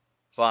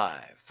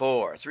Five,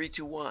 four, three,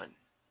 two, one.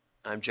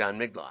 I'm John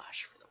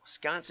Miglosh. For the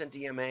Wisconsin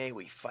DMA,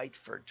 we fight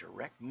for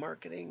direct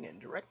marketing and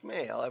direct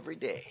mail every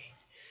day.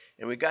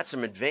 And we've got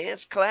some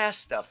advanced class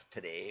stuff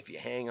today, if you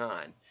hang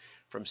on,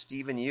 from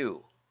Stephen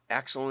Yu.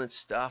 Excellent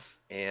stuff,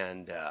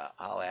 and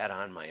I'll add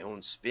on my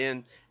own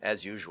spin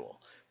as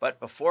usual. But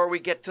before we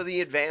get to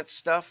the advanced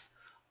stuff,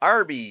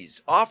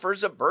 Arby's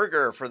offers a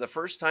burger for the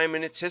first time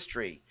in its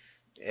history.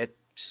 It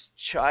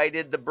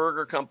chided the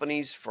burger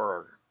companies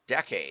for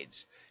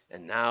decades,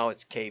 and now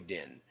it's caved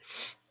in.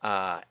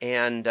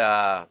 And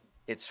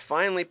it's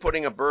finally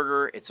putting a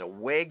burger. It's a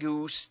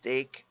Wagyu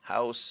steak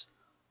house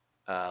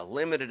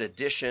limited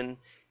edition.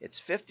 It's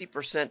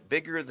 50%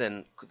 bigger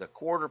than the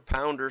quarter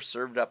pounder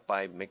served up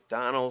by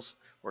McDonald's.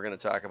 We're going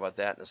to talk about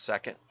that in a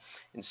second.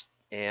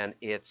 And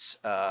it's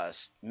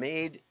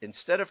made,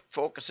 instead of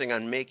focusing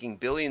on making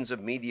billions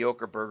of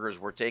mediocre burgers,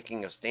 we're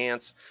taking a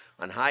stance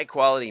on high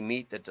quality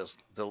meat that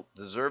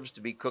deserves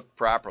to be cooked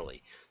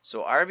properly.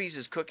 So Arby's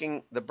is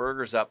cooking the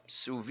burgers up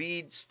sous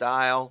vide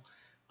style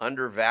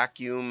under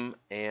vacuum,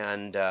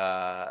 and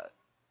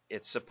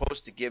it's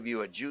supposed to give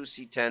you a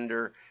juicy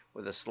tender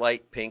with a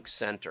slight pink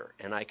center.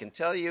 And I can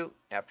tell you,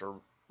 after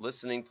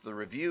listening to the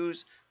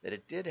reviews, that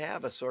it did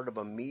have a sort of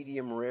a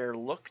medium rare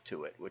look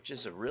to it, which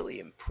is a really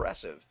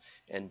impressive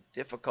and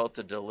difficult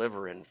to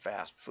deliver in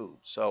fast food.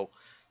 So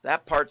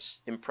that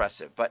part's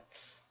impressive. But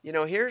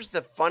here's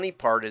the funny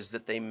part, is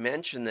that they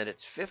mention that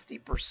it's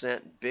 50%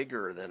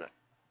 bigger than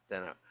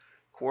a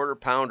quarter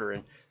pounder.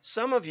 And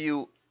some of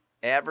you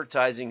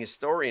advertising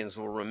historians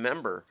will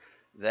remember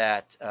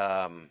that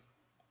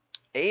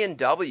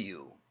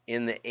A&W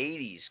in the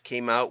 80s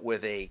came out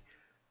with a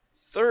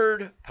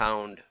third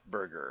pound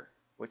burger,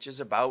 which is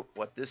about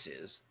what this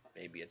is.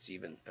 Maybe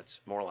it's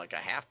more like a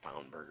half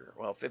pound burger.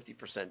 Well,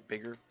 50%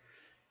 bigger.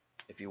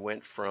 If you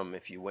went from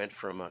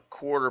a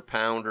quarter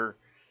pounder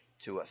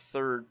to a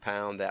third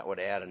pound, that would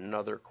add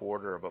another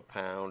quarter of a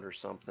pound or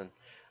something.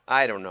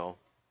 I don't know.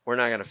 We're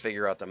not going to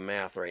figure out the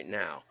math right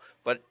now.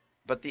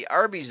 But the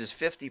Arby's is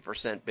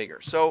 50%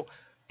 bigger. So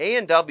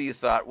A&W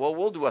thought, well,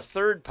 we'll do a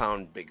third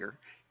pound bigger.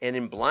 And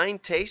in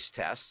blind taste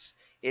tests,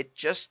 it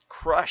just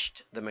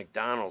crushed the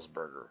McDonald's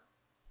burger.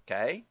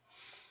 Okay?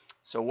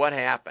 So what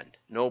happened?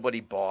 Nobody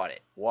bought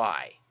it.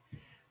 Why?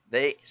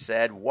 They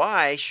said,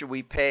 why should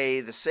we pay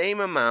the same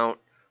amount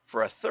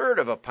for a third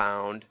of a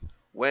pound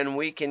when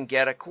we can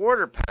get a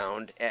quarter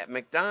pound at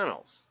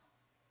McDonald's?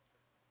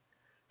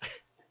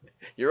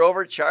 You're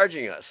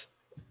overcharging us.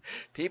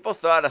 People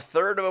thought a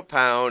third of a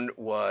pound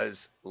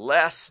was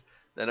less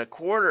than a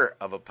quarter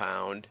of a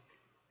pound.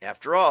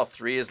 After all,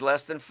 3 is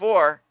less than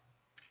 4.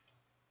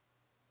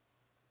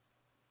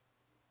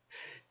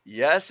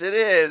 Yes, it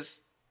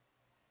is.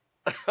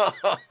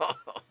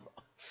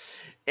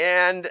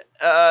 And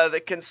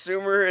the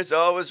consumer is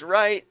always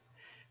right.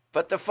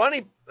 But the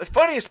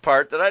funniest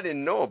part that I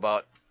didn't know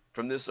about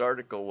from this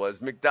article was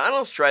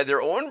McDonald's tried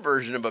their own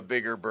version of a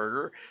bigger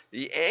burger,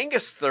 the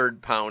Angus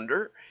third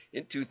pounder,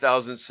 in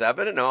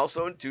 2007, and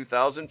also in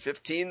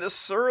 2015, the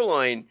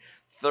sirloin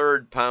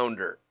third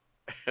pounder.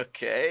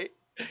 Okay?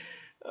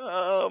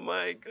 Oh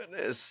my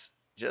goodness.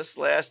 Just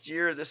last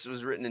year, this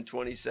was written in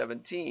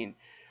 2017,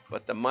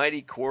 but the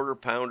mighty quarter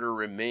pounder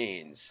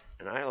remains.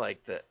 And I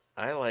like the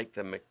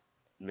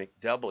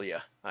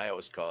McW. I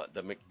always call it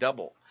the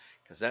McDouble,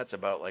 because that's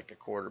about like a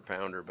quarter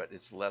pounder, but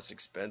it's less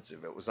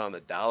expensive. It was on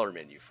the dollar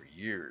menu for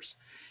years.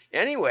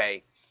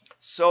 Anyway,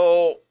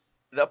 so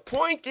the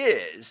point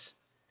is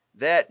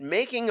that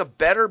making a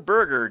better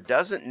burger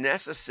doesn't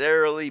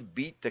necessarily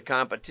beat the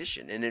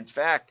competition. And in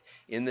fact,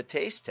 in the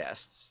taste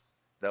tests,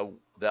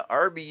 the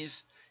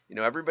Arby's,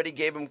 everybody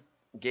gave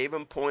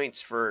them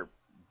points for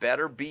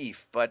better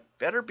beef, but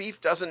better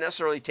beef doesn't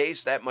necessarily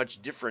taste that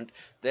much different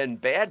than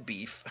bad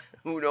beef.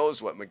 Who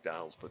knows what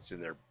McDonald's puts in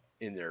their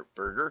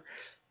burger?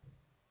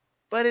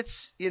 But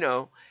it's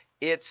the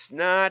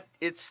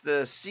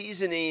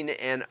seasoning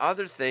and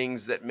other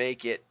things that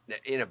make it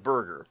in a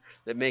burger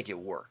that make it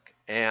work.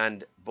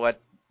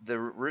 But the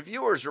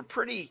reviewers were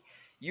pretty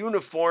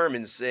uniform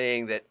in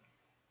saying that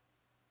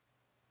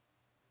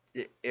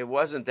it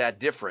wasn't that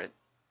different,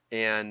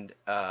 and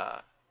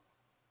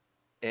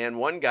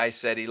one guy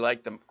said he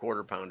liked the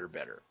quarter pounder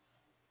better.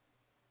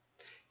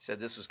 He said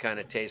this was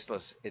kind of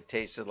tasteless. It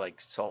tasted like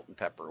salt and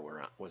pepper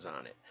was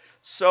on it.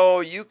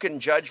 So you can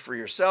judge for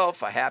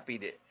yourself. I'm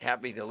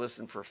happy to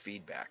listen for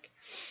feedback.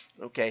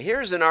 Okay,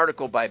 here's an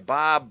article by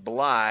Bob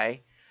Bly,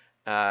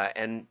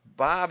 and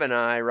Bob and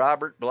I,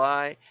 Robert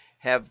Bly,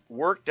 have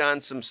worked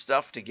on some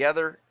stuff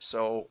together.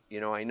 So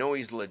I know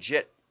he's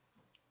legit.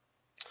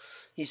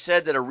 He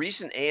said that a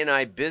recent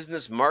A&I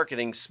business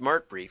marketing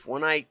smart brief,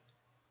 when I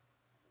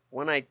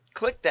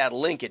clicked that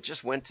link, it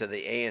just went to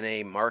the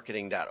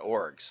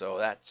anamarketing.org. So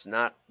that's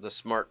not the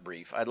smart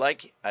brief. I'd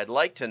like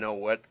to know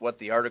what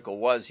the article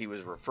was he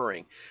was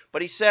referring.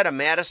 But he said a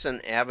Madison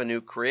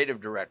Avenue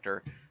creative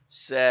director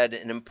said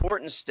an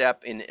important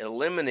step in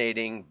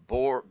eliminating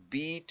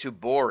B to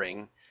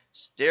boring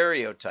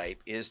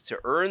stereotype is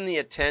to earn the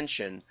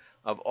attention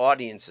of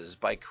audiences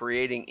by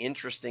creating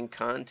interesting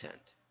content.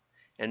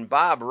 And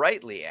Bob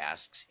rightly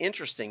asks,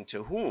 interesting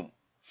to whom?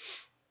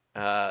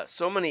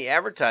 So many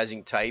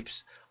advertising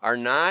types are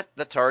not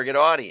the target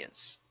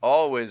audience.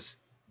 Always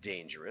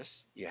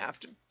dangerous. You have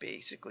to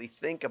basically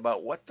think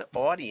about what the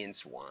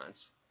audience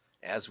wants,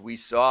 as we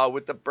saw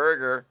with the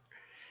burger.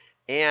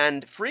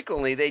 And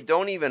frequently, they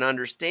don't even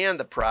understand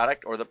the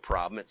product or the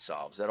problem it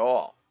solves at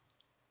all.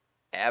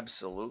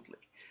 Absolutely.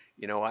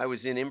 I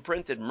was in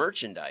imprinted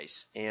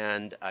merchandise,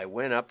 and I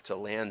went up to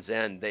Land's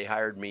End. They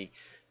hired me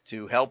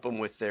to help them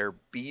with their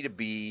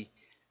B2B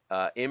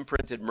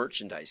imprinted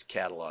merchandise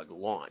catalog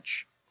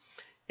launch.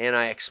 And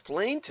I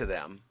explained to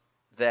them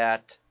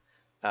that,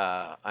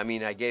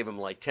 I gave them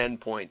like 10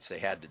 points they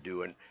had to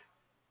do. And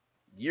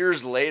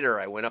years later,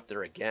 I went up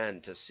there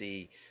again to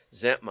see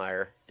Dave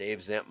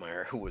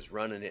Zentmeyer, who was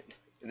running it.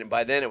 And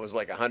by then, it was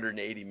like a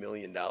 $180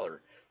 million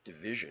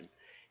division.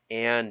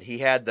 And he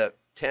had the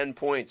 10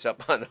 points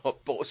up on a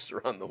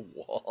poster on the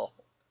wall.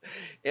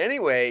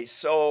 Anyway,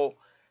 so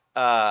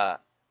I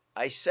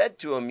said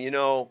to him,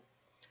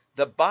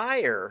 the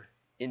buyer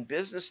in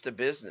business to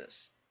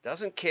business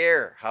doesn't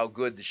care how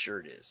good the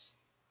shirt is.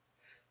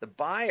 The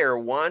buyer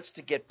wants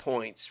to get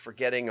points for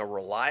getting a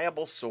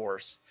reliable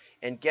source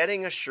and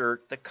getting a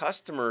shirt the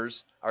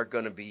customers are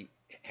going to be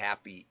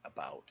happy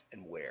about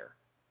and wear.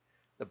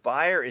 The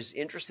buyer is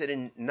interested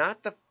in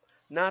not the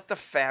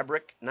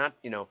fabric,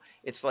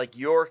 it's like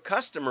your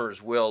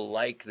customers will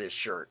like this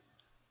shirt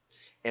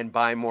and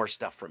buy more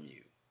stuff from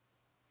you.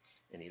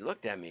 And he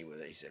looked at me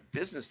he said,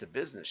 business to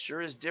business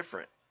sure is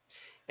different.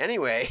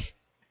 Anyway,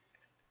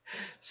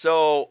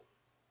 so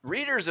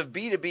readers of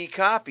B2B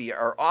copy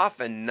are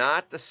often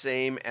not the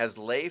same as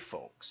lay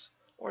folks,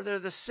 or they're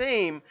the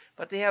same,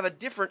 but they have a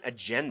different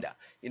agenda.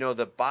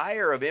 The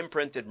buyer of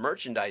imprinted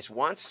merchandise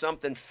wants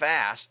something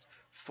fast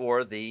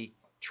for the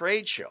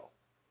trade show.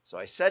 So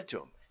I said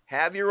to him,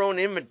 have your own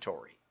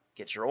inventory.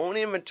 Get your own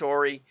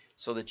inventory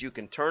so that you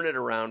can turn it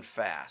around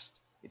fast.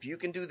 If you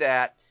can do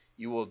that,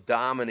 you will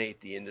dominate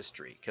the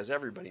industry, because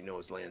everybody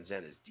knows Land's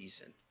End is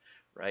decent,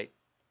 right?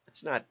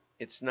 It's not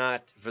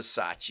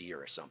Versace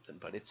or something,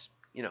 but it's,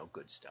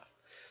 good stuff.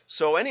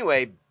 So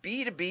anyway,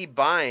 B2B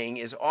buying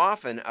is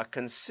often a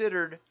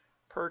considered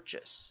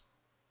purchase,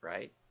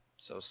 right?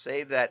 So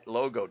save that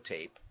logo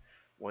tape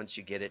once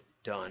you get it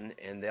done,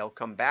 and they'll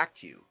come back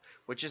to you,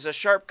 which is a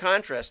sharp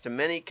contrast to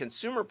many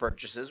consumer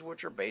purchases,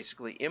 which are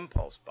basically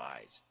impulse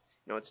buys.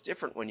 It's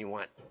different when you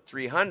want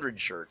 300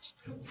 shirts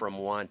from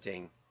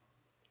wanting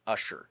a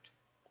shirt,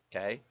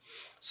 okay?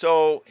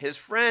 So his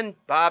friend,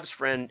 Bob's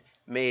friend,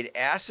 made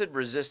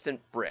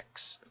acid-resistant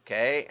bricks,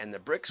 okay? And the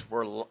bricks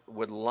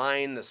would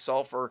line the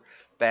sulfur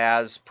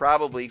baths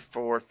probably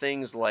for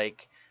things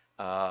like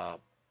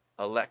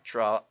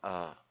electrolytic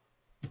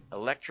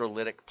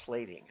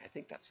plating. I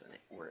think that's the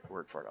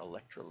word for it,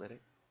 electrolytic.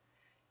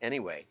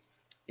 Anyway,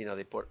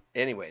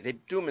 they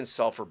do them in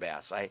sulfur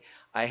baths. I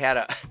had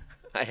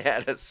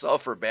a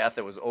sulfur bath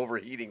that was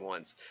overheating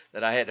once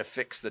that I had to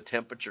fix the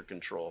temperature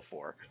control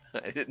for.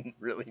 I didn't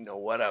really know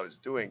what I was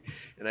doing,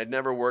 and I'd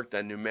never worked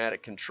on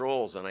pneumatic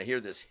controls, and I hear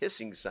this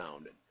hissing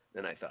sound, and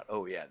then I thought,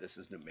 oh yeah, this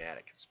is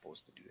pneumatic. It's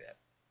supposed to do that.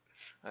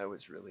 I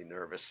was really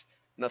nervous.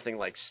 Nothing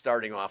like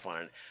starting off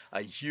on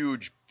a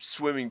huge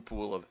swimming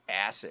pool of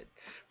acid.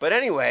 But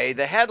anyway,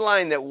 the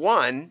headline that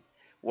won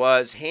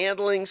was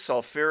Handling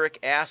Sulfuric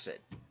Acid.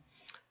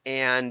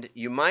 And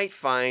you might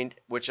find,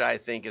 which I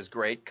think is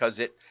great, because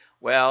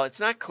it's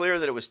not clear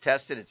that it was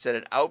tested. It said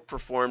it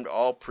outperformed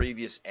all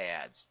previous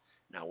ads.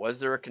 Now, was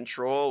there a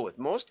control? With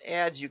most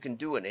ads, you can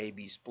do an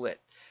A-B split.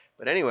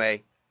 But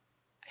anyway,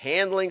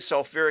 handling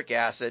sulfuric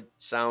acid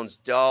sounds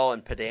dull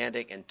and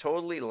pedantic and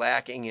totally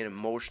lacking in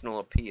emotional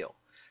appeal.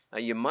 Now,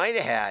 you might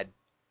have had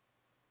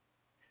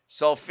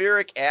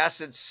sulfuric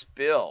acid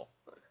spill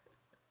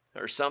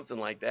or something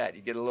like that.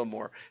 You get a little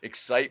more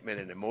excitement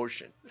and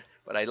emotion.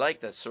 But I like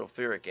that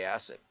sulfuric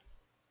acid.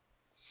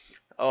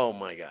 Oh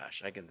my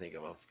gosh, I can think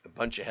of a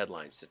bunch of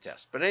headlines to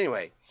test. But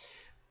anyway,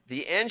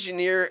 the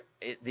engineers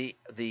in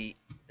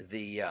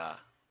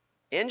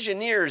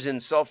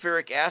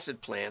sulfuric acid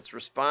plants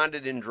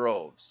responded in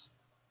droves.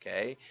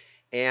 Okay,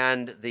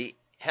 and the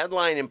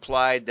headline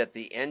implied that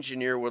the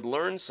engineer would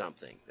learn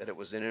something, that it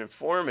was an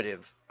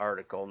informative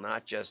article,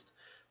 not just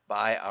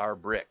buy our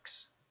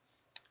bricks.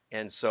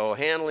 And so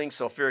handling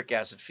sulfuric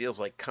acid feels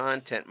like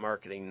content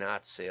marketing,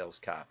 not sales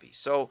copy.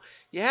 So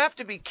you have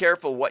to be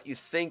careful what you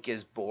think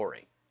is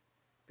boring,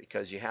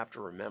 because you have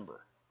to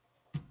remember,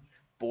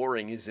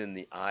 boring is in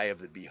the eye of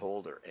the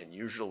beholder. And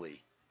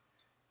usually,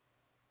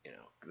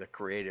 the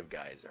creative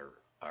guys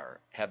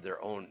have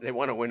their own, they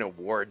want to win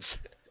awards.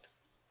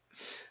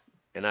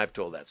 And I've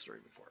told that story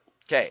before.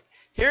 Okay,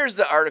 here's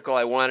the article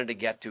I wanted to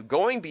get to.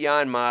 Going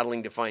Beyond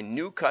Modeling to Find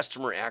New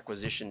Customer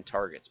Acquisition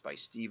Targets by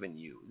Stephen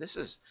Yu. This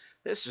is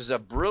a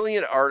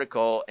brilliant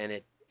article, and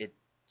it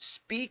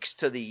speaks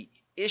to the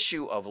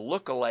issue of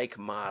look-alike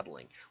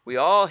modeling. We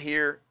all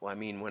hear,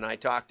 when I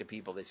talk to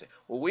people, they say,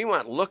 well, we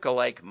want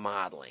look-alike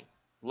modeling.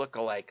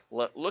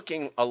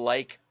 Looking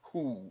alike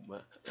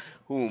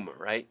whom,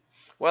 right?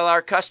 Well,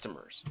 our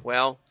customers.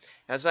 Well,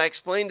 as I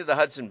explained to the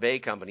Hudson Bay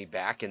Company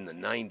back in the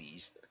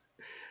 90s,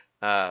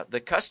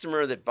 the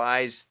customer that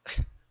buys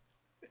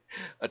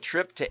a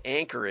trip to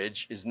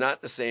Anchorage is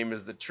not the same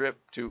as the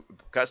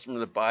customer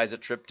that buys a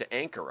trip to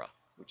Ankara,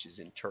 which is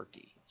in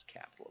Turkey. It's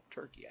capital of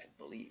Turkey, I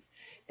believe.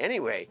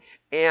 Anyway,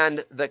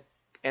 and the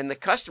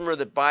customer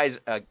that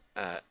buys a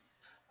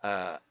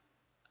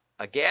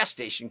gas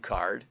station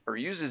card or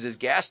uses his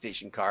gas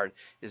station card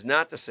is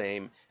not the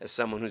same as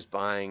someone who's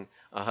buying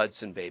a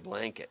Hudson Bay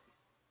blanket.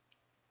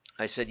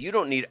 I said, you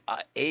don't need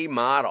a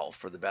model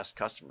for the best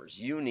customers.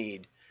 You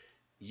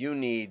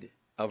need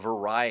a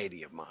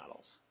variety of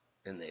models.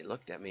 And they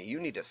looked at me, you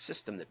need a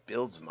system that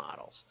builds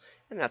models.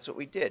 And that's what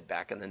we did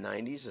back in the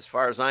 90s. As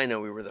far as I know,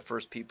 we were the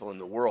first people in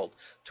the world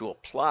to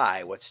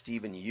apply what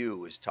Stephen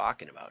Yu is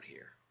talking about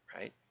here,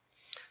 right?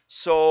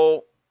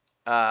 So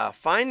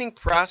finding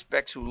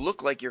prospects who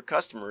look like your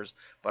customers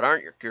but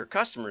aren't your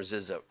customers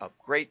is a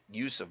great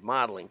use of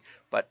modeling.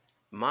 But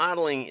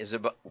modeling is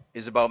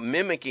about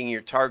mimicking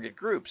your target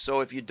group.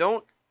 So if you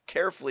don't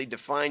carefully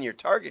define your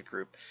target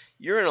group,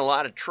 you're in a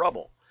lot of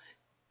trouble.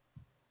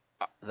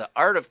 The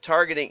art of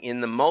targeting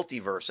in the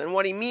multiverse, and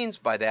what he means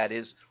by that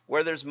is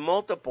where there's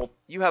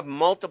you have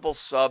multiple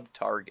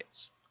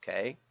sub-targets,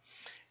 okay?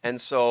 And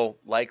so,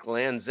 like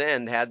Land's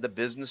End had the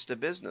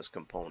business-to-business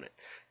component,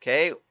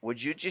 okay?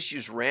 Would you just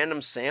use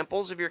random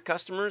samples of your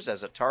customers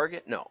as a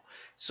target? No.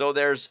 So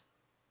there's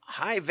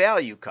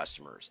high-value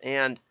customers,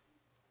 and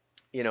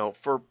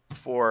for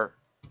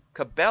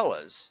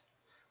Cabela's,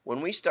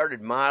 when we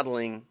started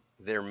modeling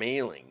their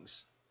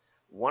mailings,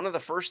 one of the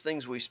first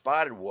things we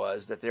spotted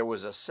was that there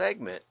was a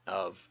segment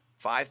of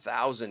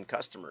 5,000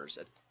 customers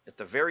at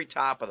the very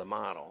top of the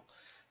model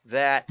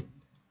that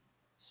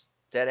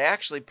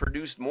actually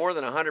produced more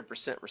than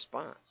 100%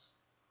 response.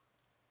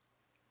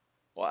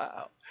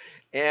 Wow.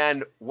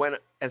 And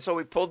so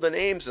we pulled the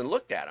names and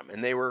looked at them,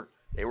 and they were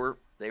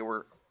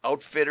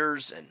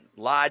outfitters and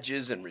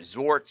lodges and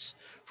resorts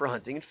for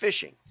hunting and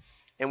fishing.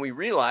 And we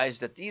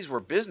realized that these were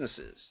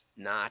businesses,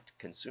 not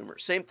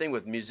consumers. Same thing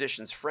with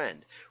Musician's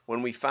Friend.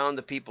 When we found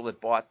the people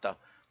that bought the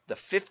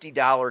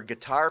 $50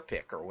 guitar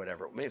pick or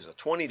whatever, maybe it was a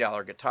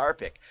 $20 guitar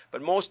pick,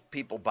 but most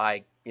people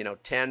buy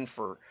 10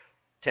 for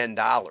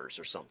 $10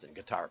 or something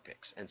guitar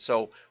picks. And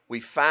so we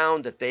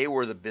found that they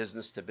were the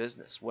business to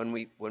business. When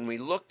we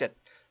looked at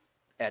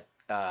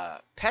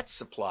pet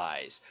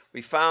supplies,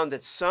 we found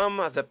that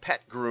some of the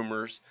pet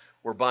groomers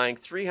were buying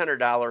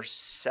 $300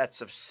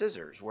 sets of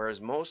scissors, whereas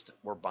most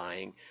were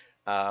buying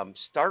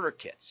starter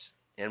kits.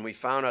 And we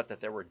found out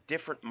that there were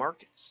different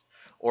markets.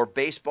 Or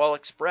Baseball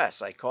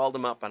Express, I called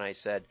them up and I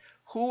said,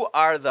 who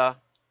are the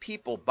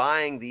people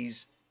buying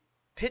these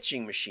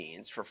pitching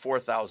machines for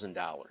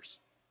 $4,000?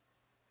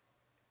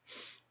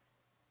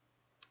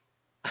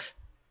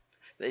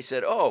 They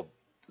said, oh,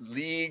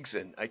 leagues,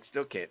 and I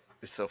still can't.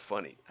 It's so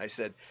funny. I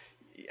said,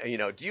 do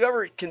you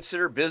ever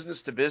consider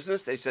business to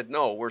business? They said,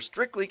 no, we're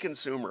strictly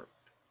consumer.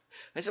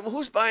 I said, well,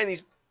 who's buying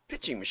these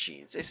pitching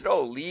machines? They said,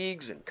 oh,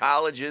 leagues and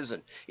colleges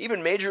and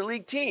even major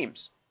league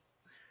teams.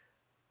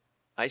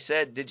 I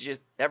said, did you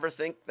ever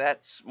think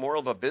that's more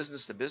of a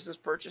business to business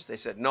purchase? They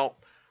said, no,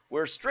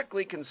 we're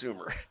strictly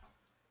consumer.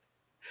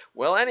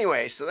 Well,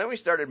 anyway, so then we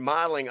started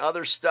modeling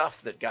other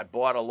stuff that got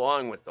bought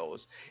along with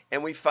those,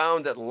 and we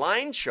found that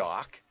line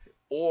chalk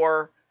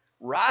or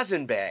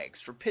rosin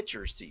bags for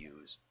pitchers to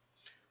use,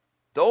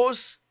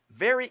 those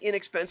very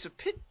inexpensive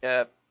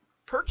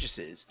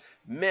purchases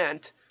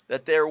meant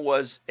that there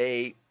was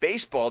a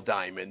baseball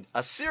diamond,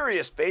 a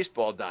serious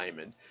baseball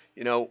diamond.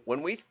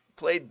 When we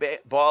played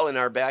ball in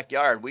our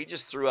backyard, we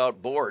just threw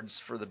out boards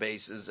for the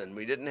bases, and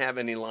we didn't have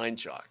any line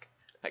chalk.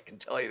 I can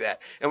tell you that.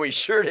 And we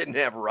sure didn't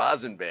have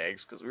rosin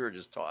bags because we were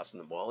just tossing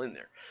the ball in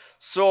there.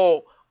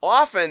 So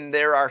often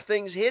there are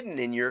things hidden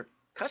in your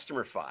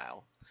customer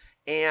file.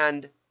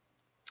 And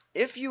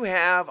if you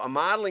have a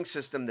modeling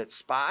system that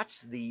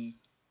spots the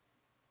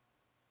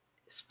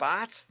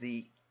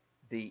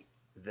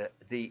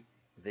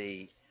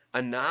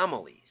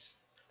anomalies,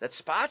 that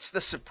spots the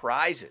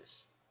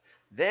surprises,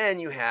 then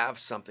you have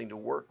something to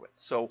work with.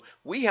 So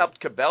we helped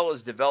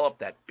Cabela's develop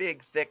that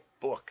big, thick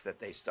book that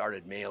they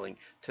started mailing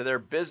to their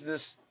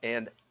business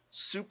and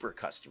super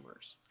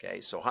customers.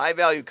 Okay, so high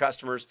value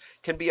customers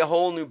can be a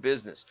whole new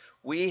business.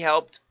 We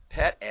helped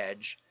Pet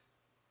Edge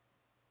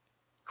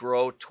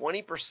grow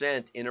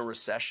 20% in a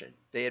recession.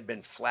 They had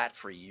been flat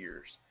for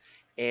years.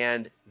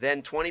 And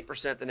then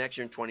 20% the next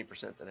year and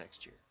 20% the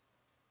next year.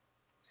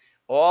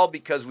 All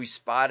because we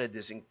spotted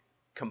this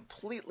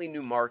completely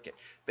new market.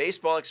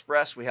 Baseball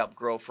Express, we helped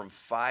grow from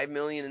 $5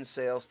 million in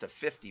sales to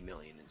 $50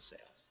 million in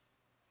sales.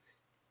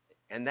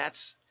 And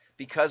that's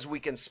because we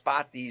can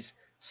spot these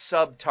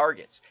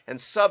sub-targets. And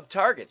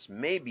sub-targets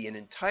may be an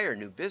entire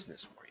new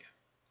business for you,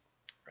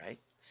 right?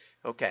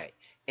 Okay,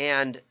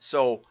 and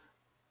so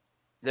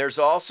there's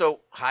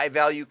also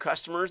high-value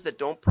customers that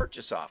don't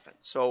purchase often.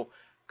 So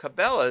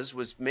Cabela's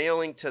was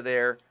mailing to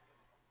their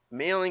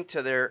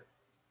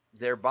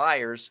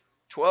buyers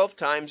 12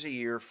 times a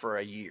year for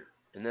a year,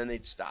 and then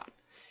they'd stop.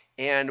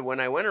 And when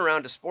I went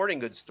around to sporting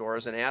goods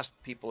stores and asked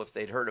people if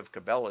they'd heard of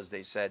Cabela's,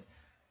 they said,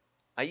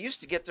 I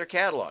used to get their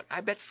catalog. I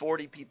bet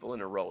 40 people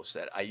in a row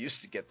said, I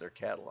used to get their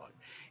catalog.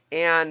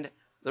 And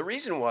the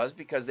reason was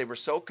because they were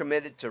so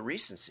committed to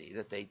recency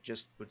that they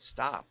just would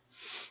stop.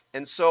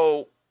 And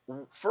so,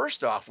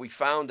 first off, we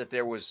found that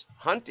there was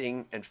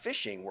hunting and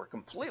fishing were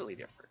completely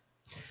different.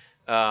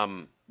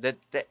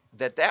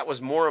 That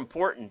was more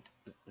important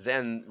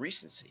than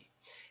recency.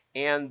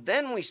 And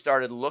then we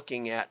started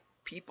looking at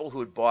people who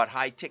had bought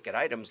high ticket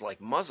items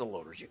like muzzle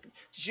loaders.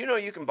 Did you know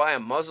you can buy a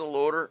muzzle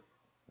loader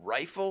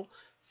rifle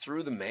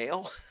through the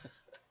mail?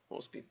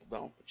 Most people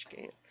don't, but you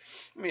can.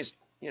 I mean,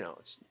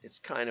 it's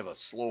kind of a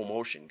slow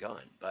motion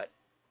gun, but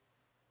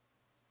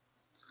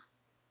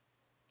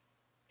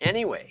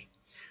anyway,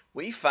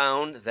 we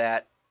found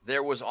that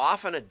there was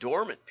often a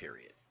dormant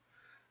period.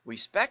 We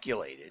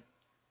speculated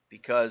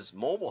because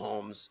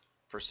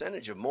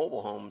percentage of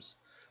mobile homes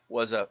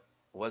was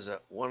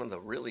one of the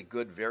really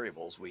good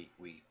variables we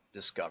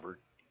discovered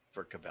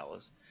for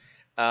Cabela's.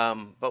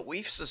 But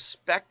we've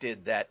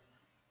suspected that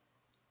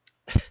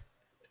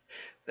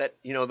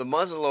the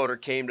muzzleloader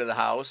came to the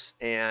house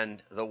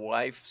and the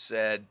wife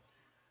said,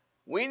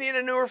 "We need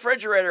a new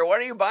refrigerator. What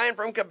are you buying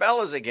from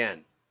Cabela's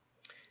again?"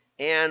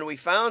 And we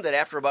found that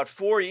after about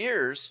 4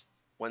 years,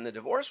 when the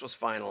divorce was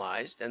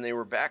finalized and they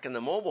were back in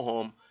the mobile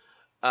home,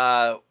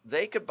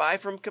 they could buy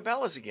from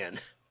Cabela's again.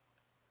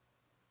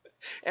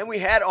 And we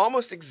had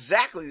almost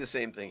exactly the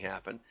same thing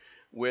happen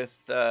with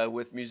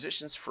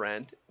Musician's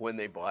Friend when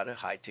they bought a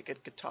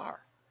high-ticket guitar.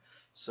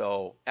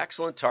 So,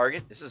 excellent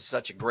target. This is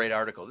such a great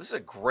article. This is a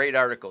great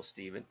article,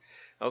 Stephen.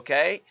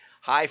 Okay?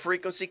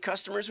 High-frequency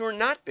customers who are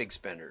not big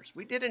spenders.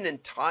 We did an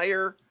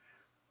entire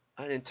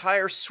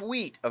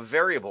suite of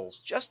variables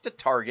just to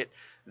target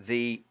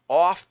the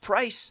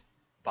off-price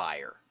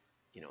buyer.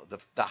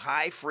 The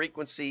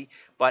high-frequency,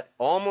 but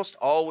almost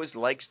always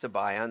likes to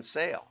buy on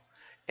sale.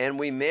 And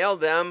we mail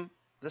them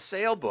the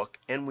sale book,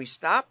 and we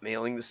stopped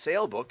mailing the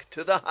sale book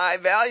to the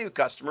high-value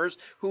customers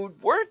who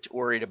weren't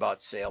worried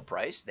about sale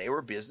price. They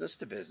were business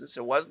to business.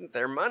 It wasn't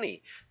their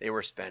money they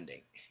were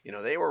spending.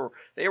 They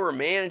were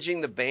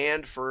managing the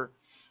band for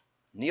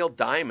Neil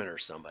Diamond or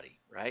somebody,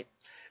 right?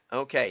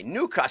 Okay,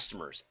 new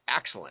customers.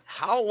 Excellent.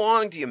 How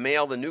long do you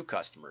mail the new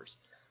customers?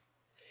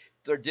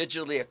 If they're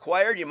digitally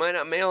acquired, you might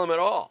not mail them at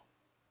all,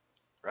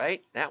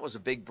 right? That was a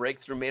big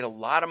breakthrough, made a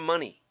lot of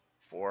money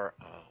for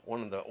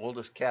one of the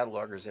oldest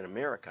catalogers in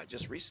America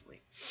just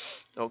recently.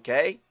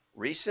 Okay,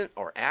 recent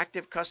or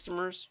active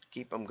customers,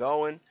 keep them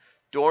going.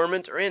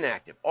 Dormant or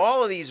inactive.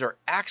 All of these are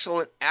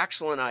excellent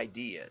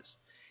ideas.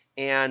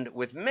 And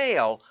with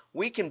mail,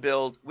 we can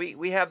build,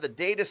 we have the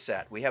data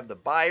set. We have the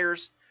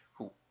buyers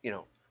who,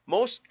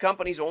 most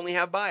companies only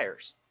have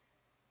buyers.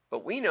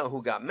 But we know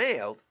who got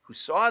mailed, who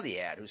saw the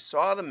ad, who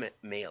saw the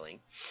mailing,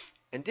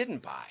 and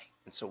didn't buy.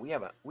 And so we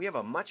have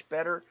a much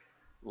better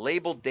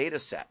labeled data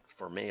set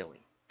for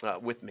mailing,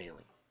 with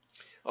mailing.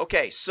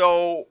 Okay,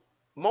 so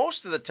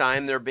most of the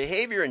time their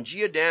behavior and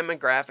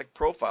geodemographic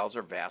profiles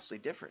are vastly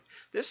different.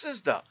 This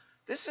is the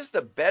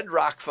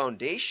bedrock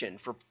foundation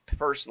for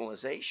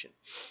personalization,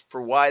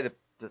 for why the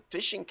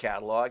fishing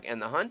catalog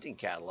and the hunting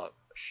catalog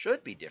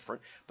should be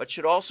different, but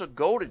should also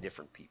go to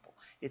different people.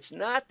 It's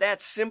not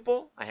that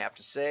simple, I have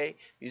to say.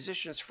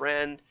 Musician's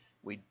Friend,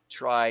 we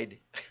tried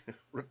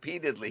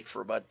repeatedly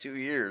for about 2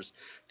 years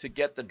to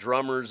get the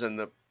drummers and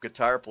the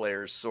guitar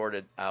players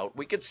sorted out.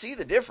 We could see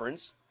the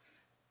difference,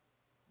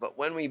 but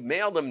when we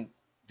mailed them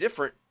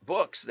different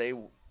books, they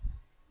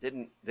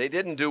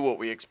didn't do what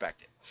we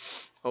expected.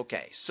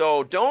 Okay,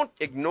 so don't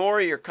ignore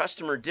your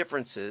customer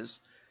differences,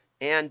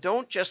 and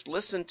don't just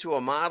listen to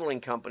a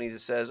modeling company that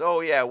says,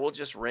 "Oh yeah, we'll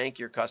just rank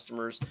your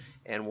customers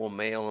and we'll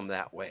mail them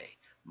that way."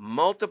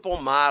 Multiple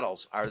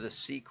models are the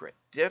secret.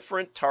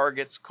 Different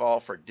targets call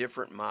for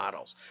different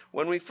models.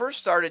 When we first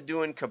started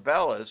doing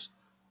Cabela's,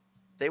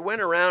 they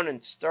went around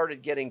and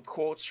started getting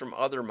quotes from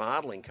other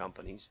modeling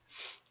companies,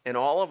 and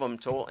all of them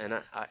told,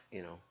 and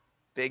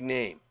big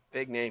name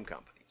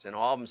companies, and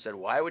all of them said,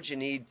 why would you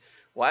need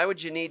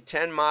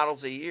 10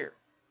 models a year?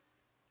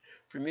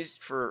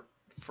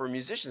 For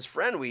Musician's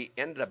Friend, we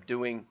ended up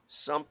doing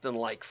something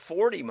like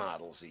 40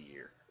 models a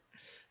year.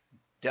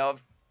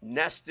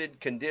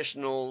 Nested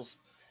conditionals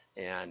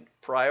and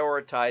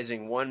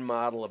prioritizing one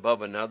model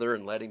above another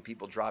and letting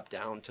people drop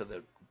down to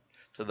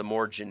the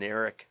more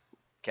generic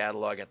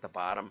catalog at the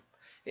bottom.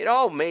 It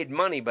all made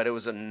money, but it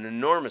was an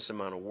enormous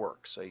amount of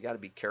work, so you got to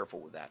be careful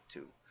with that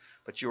too.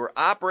 But you are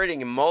operating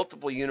in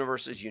multiple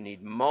universes. You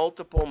need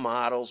multiple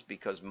models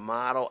because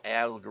model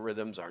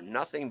algorithms are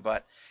nothing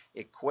but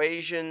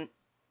equational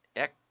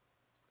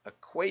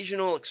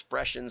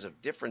expressions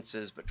of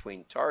differences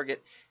between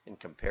target and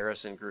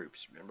comparison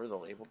groups. Remember the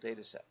labeled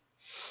data set.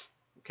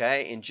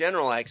 Okay, in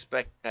general, I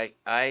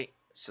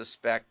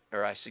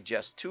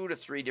suggest 2 to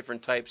 3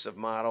 different types of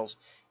models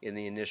in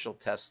the initial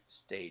test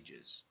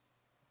stages,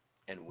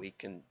 and we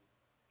can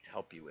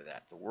help you with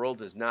that. The world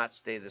does not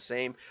stay the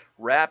same.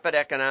 Rapid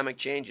economic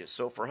changes.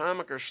 So for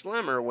Hammacher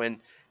Schlemmer,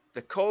 when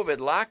the COVID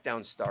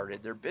lockdown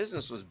started, their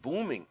business was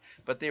booming,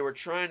 but they were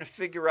trying to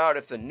figure out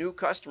if the new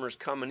customers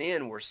coming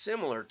in were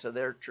similar to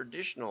their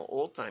traditional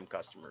old time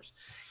customers.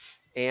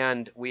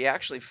 And we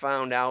actually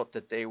found out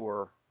that they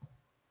were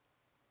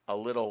a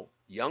little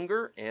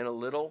younger and a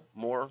little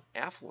more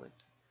affluent.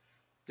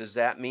 Does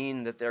that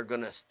mean that they're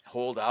going to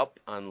hold up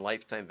on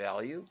lifetime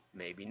value?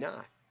 Maybe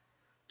not.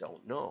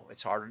 Don't know.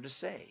 It's harder to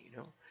say, you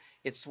know.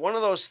 It's one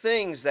of those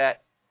things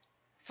that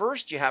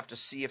first you have to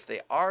see if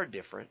they are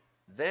different.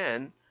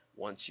 Then,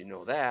 once you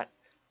know that,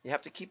 you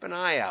have to keep an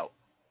eye out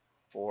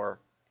for,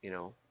 you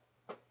know,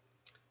 if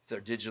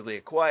they're digitally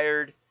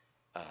acquired,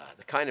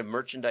 the kind of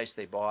merchandise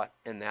they bought,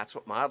 and that's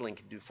what modeling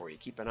can do for you.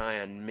 Keep an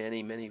eye on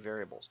many, many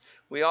variables.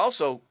 We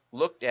also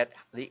looked at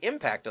the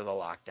impact of the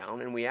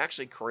lockdown, and we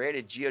actually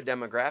created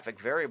geodemographic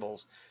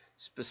variables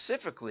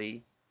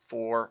specifically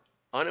for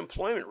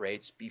unemployment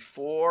rates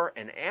before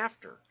and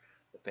after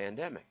the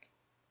pandemic.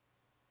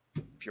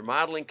 If your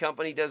modeling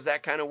company does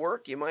that kind of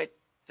work, you might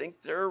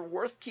think they're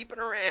worth keeping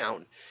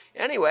around.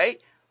 Anyway,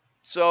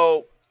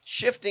 so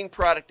shifting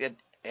product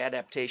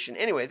adaptation.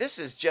 Anyway, this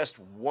is just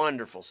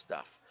wonderful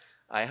stuff.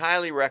 I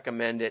highly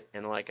recommend it,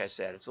 and like I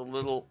said, it's a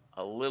little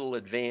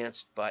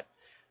advanced, but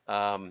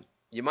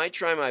you might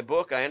try my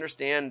book. I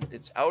understand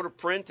it's out of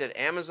print at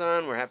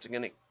Amazon. We're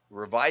going to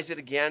revise it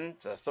again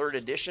to the 3rd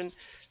edition,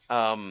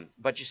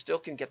 but you still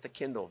can get the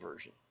Kindle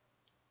version.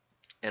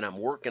 And I'm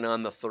working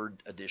on the 3rd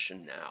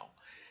edition now.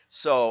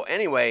 So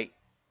anyway,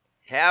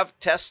 have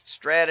test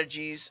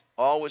strategies,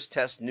 always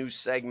test new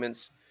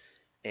segments,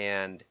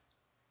 and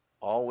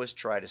always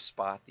try to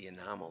spot the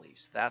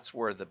anomalies. That's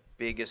where the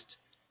biggest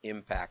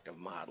impact of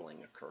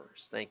modeling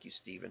occurs. Thank you,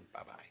 Stephen.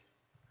 Bye-bye.